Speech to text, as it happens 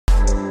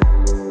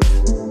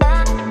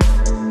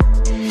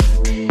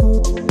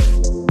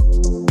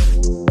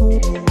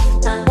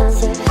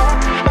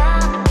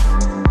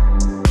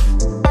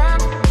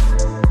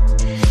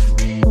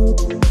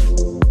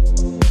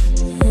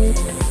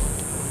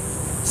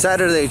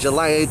Saturday,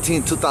 July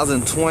 18,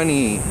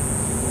 2020.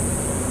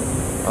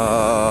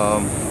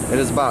 It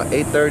is about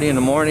 8:30 in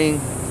the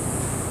morning.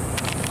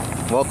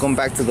 Welcome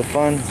back to the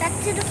fun. Back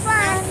to the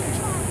fun.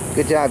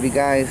 Good job, you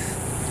guys.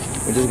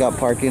 We just got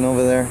parking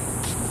over there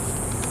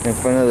in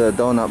front of the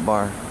donut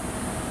bar.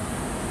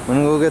 We're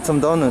gonna go get some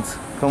donuts.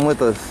 Come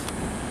with us.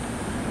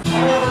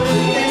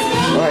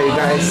 Alright, you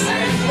guys.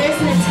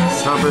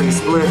 Strawberry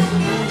split.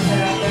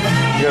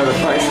 Here are the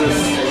prices.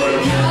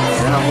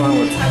 I have one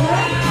with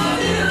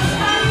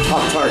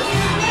Pop Tart.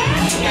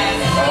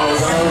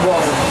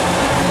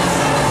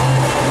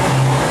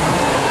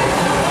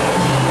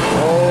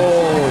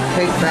 Oh,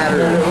 cake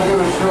batter.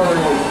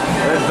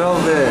 Red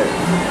velvet.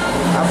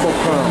 Apple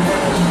crumb.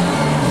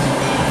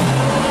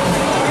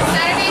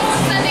 Saturdays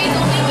and Sundays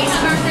only, we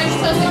have our fresh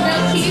toasted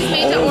grilled cheese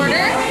made to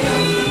order.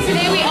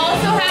 Today we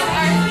also have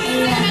our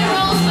cinnamon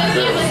rolls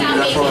with and without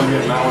bacon.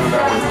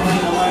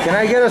 Can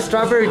I get a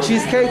strawberry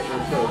cheesecake?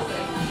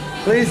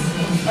 Please?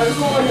 That's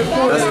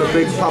the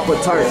big Papa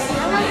Tart.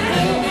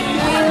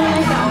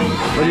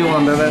 What do you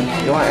want, baby?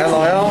 You want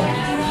LOL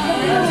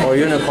or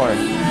unicorn?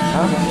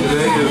 Huh?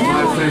 Today is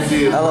my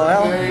 50th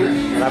LOL?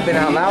 Laughing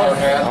out loud?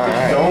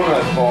 Alright.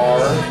 Donut bar.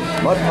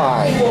 Mud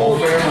pie. Whole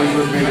family's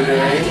with me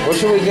today. What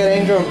should we get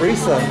Angel and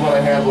Brisa? What I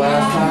had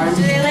last time.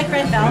 Do they like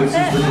red velvet? This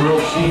is the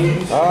grilled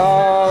cheese.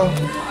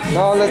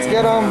 No, let's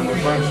get them The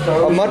French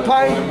toast. a mud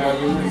pie. I'm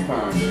having this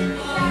time.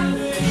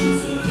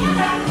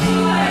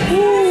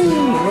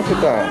 Ooh, look at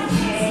that.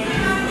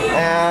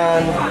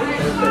 And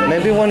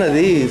maybe one of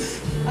these.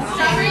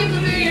 Strawberry,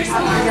 blueberry, or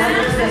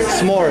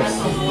s'mores. S'mores.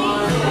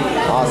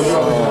 Awesome.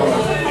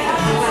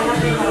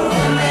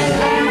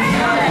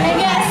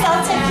 Maybe a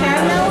salted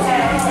caramel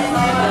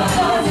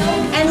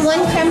and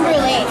one creme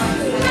brulee.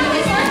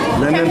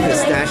 Lemon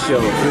pistachio,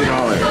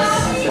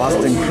 $3.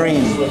 Boston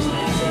cream.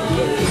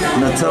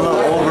 Nutella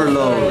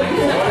overload.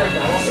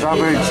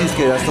 Strawberry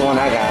cheesecake, that's the one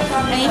I got.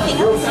 Anything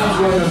else?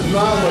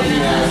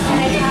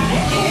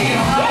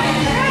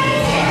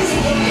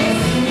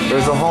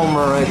 There's a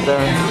Homer right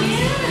there.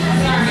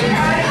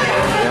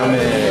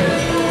 Yummy.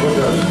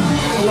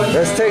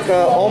 Let's take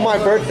all my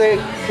birthday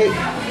cake.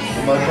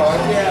 Mud pie?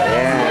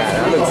 Yeah,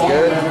 that looks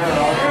good. I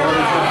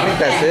think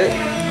that's it.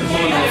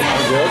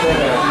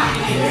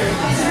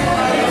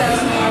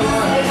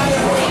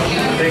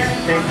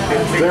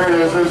 There it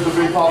is. There's the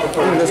big Papa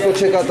Tart. Let's go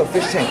check out the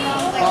fish tank.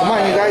 Come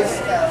on, you guys.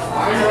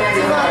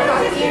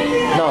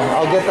 No,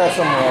 I'll get that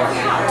somewhere else.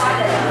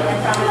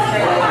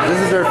 This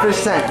is their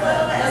fish tank.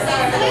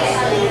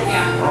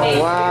 Oh,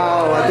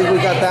 wow. I think we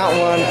got that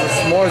one, the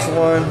s'mores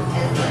one.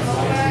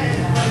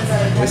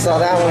 We saw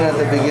that one at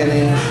the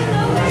beginning.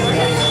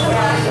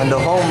 And the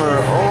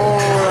Homer. Oh,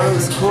 that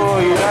looks cool.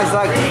 You guys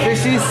like the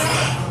fishies?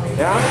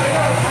 Yeah?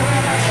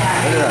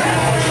 Look at that.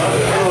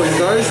 Hello, you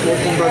guys.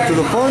 Welcome back to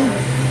the fun.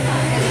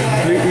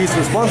 Please eat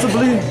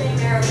responsibly.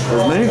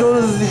 As many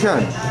donuts as you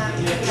can.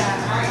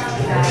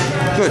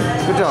 Good.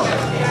 Good job.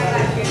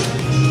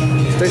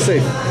 Stay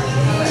safe.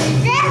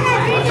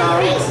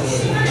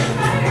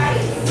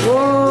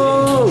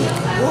 Whoa!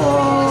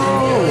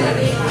 Whoa!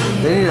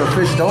 They need a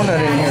fish donut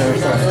in here or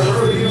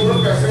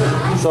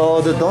something.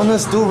 So the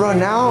donuts do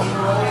run out.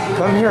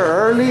 Come here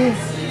early.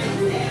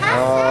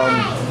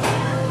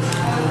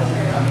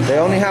 They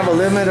only have a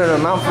limited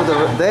amount for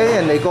the day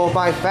and they go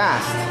by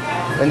fast.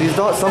 And these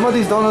some of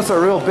these donuts are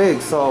real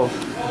big. So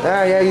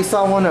yeah, you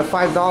saw one at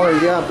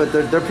 $5. Yeah, but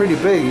they're pretty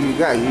big. You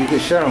can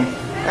share them.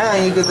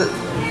 And you could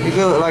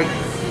like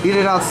eat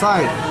it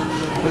outside.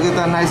 Look at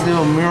that nice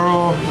little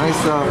mural,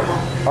 nice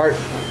art.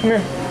 Come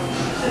here.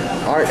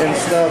 Art and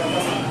stuff.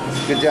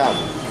 Good job.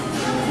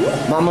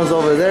 Mama's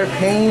over there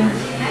paying.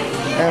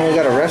 And we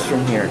got a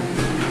restroom here.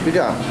 Good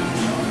job.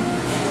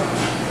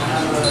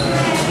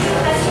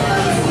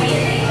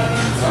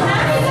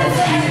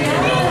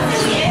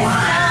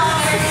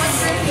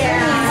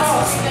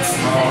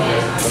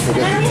 Don't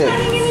forget the tip.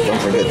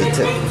 Don't forget the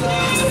tip.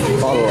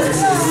 Follow us.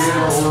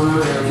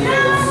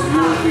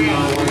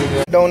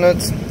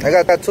 Donuts. I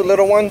got 2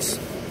 little ones.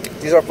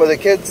 These are for the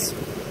kids.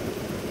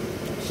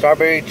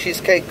 Strawberry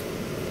cheesecake.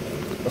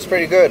 It's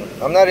pretty good.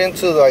 I'm not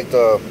into like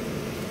the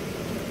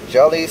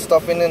jelly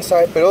stuffing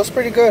inside, but it was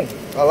pretty good.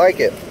 I like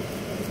it.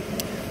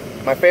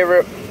 My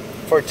favorite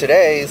for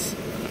today's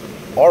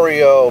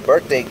Oreo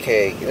birthday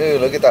cake. Ooh,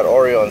 look at that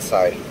Oreo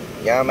inside.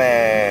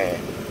 Yummy.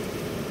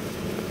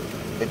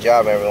 Good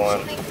job,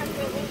 everyone.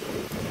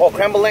 Oh,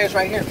 creme brulee is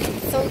right here.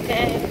 So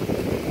good.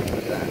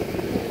 Look at that.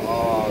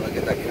 Oh, look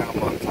at that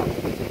caramel on top.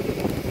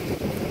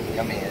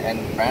 Yummy. And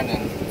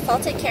Brandon.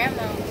 Salted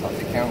caramel.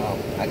 Salted caramel.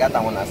 I got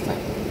that one last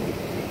time.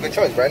 Good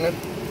choice, Brandon.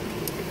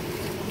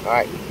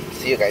 Alright.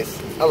 See you guys.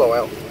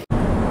 LOL.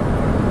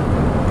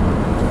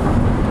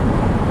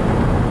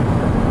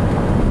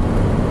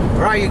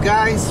 Alright, you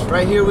guys.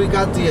 Right here we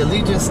got the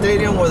Allegiant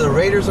Stadium where the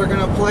Raiders are going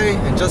to play.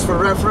 And just for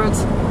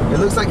reference, it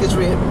looks like it's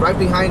right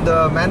behind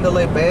the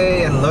Mandalay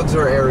Bay and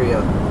Luxor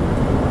area.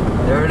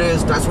 There it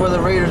is. That's where the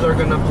Raiders are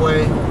going to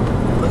play.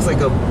 Looks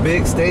like a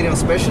big stadium,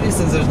 especially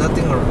since there's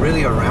nothing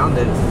really around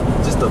it.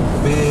 Just a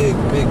big,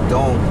 big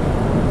dome.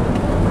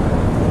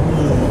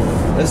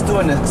 Let's do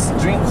an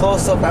extreme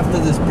close-up after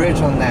this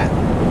bridge on that.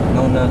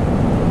 Nona.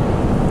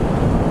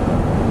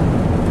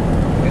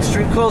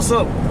 Extreme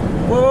close-up.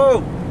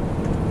 Whoa!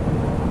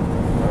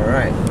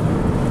 Alright.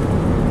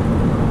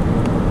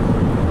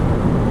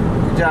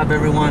 Good job,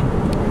 everyone.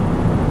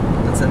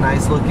 That's a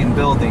nice looking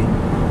building.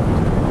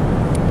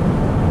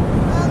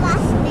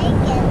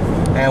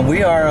 And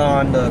we are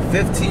on the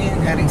 15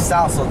 heading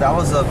south, so that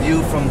was a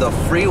view from the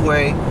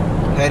freeway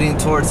heading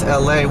towards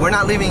LA. We're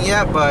not leaving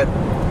yet, but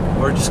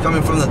we're just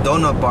coming from the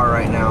donut bar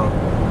right now.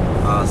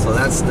 So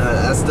that's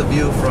the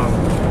view from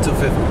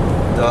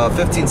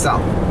 15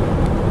 south.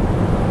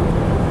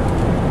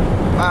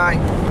 Bye.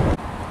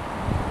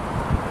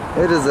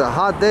 It is a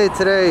hot day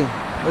today.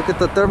 Look at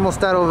the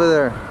thermostat over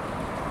there.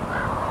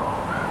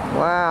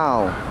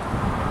 Wow.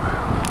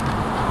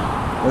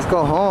 Let's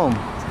go home.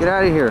 Let's get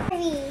out of here.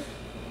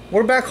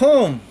 We're back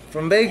home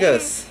from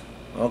Vegas.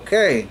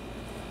 Okay.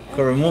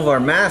 Can remove our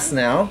mask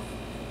now.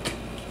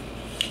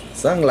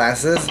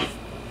 Sunglasses.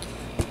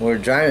 We're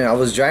driving. I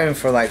was driving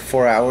for like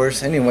 4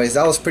 hours. Anyways,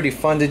 that was pretty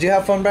fun. Did you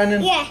have fun,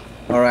 Brandon? Yeah.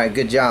 Alright,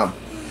 good job.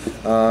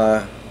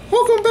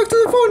 Welcome back to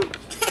the fun.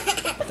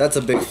 That's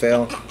a big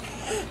fail.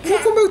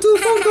 Welcome back to the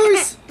fun,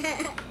 guys.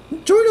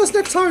 Join us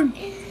next time.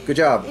 Good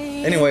job.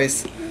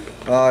 Anyways,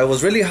 it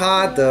was really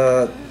hot.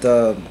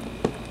 The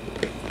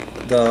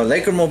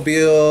Laker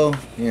Mobile,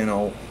 you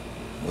know,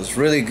 was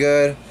really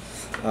good.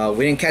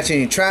 We didn't catch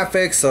any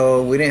traffic,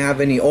 so we didn't have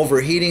any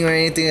overheating or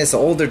anything. It's an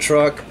older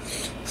truck,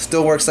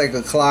 still works like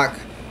a clock.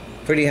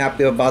 Pretty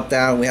happy about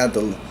that. We had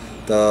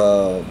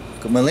the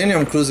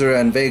Millennium Cruiser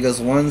in Vegas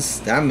once.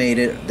 That made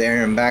it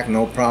there and back,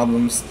 no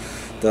problems.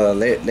 The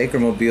Laker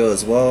Mobile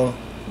as well,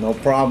 no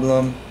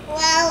problem.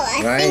 Wow,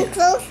 right? extreme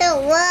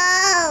close-up.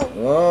 Whoa.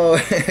 Whoa,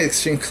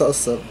 extreme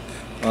close-up.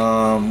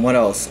 What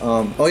else?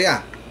 Oh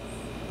yeah,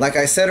 like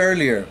I said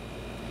earlier,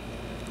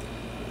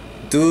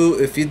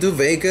 if you do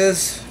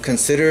Vegas,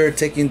 consider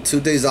taking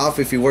 2 days off.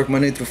 If you work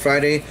Monday through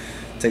Friday,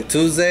 take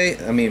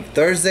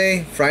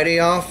Thursday, Friday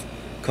off,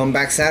 come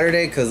back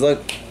Saturday, because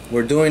look,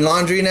 we're doing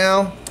laundry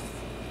now.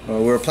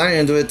 We're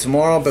planning to do it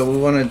tomorrow, but we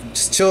want to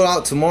just chill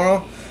out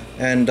tomorrow.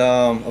 And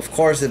of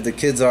course, if the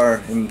kids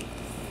are in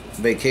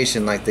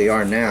vacation like they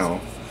are now,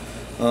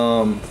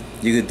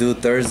 you could do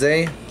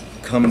Thursday,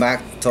 come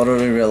back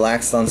totally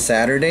relaxed on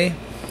Saturday.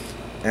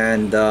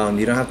 And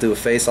you don't have to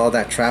face all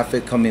that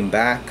traffic coming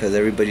back, because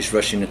everybody's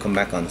rushing to come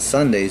back on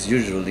Sundays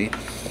usually.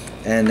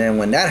 And then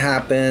when that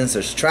happens,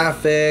 there's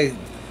traffic,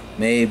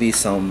 maybe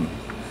some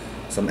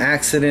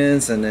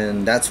accidents, and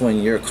then that's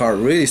when your car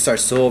really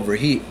starts to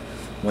overheat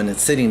when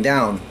it's sitting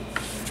down.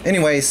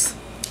 Anyways,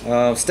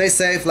 stay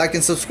safe, like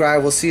and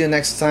subscribe. We'll see you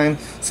next time.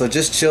 So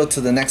just chill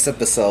to the next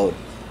episode.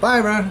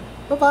 Bye, Ron.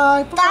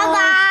 Bye-bye.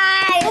 Bye-bye.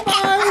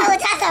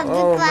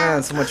 Oh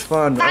man, so much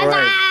fun. All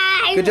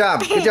right. Good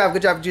job. Good job.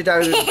 Good job. Good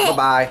job.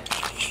 Bye-bye.